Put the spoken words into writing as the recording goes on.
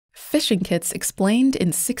Phishing kits explained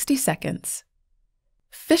in 60 seconds.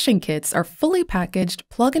 Phishing kits are fully packaged,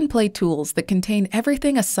 plug-and-play tools that contain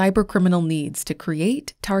everything a cybercriminal needs to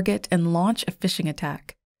create, target, and launch a phishing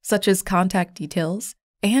attack, such as contact details,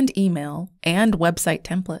 and email, and website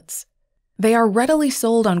templates. They are readily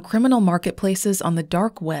sold on criminal marketplaces on the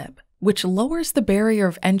dark web, which lowers the barrier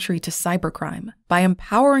of entry to cybercrime by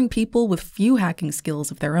empowering people with few hacking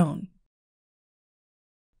skills of their own.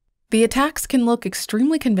 The attacks can look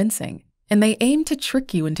extremely convincing, and they aim to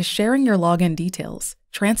trick you into sharing your login details,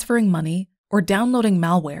 transferring money, or downloading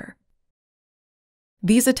malware.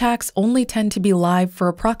 These attacks only tend to be live for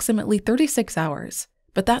approximately 36 hours,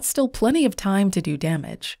 but that's still plenty of time to do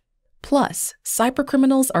damage. Plus,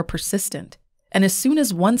 cybercriminals are persistent, and as soon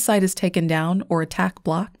as one site is taken down or attack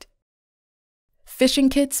blocked, phishing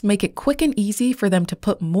kits make it quick and easy for them to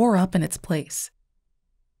put more up in its place.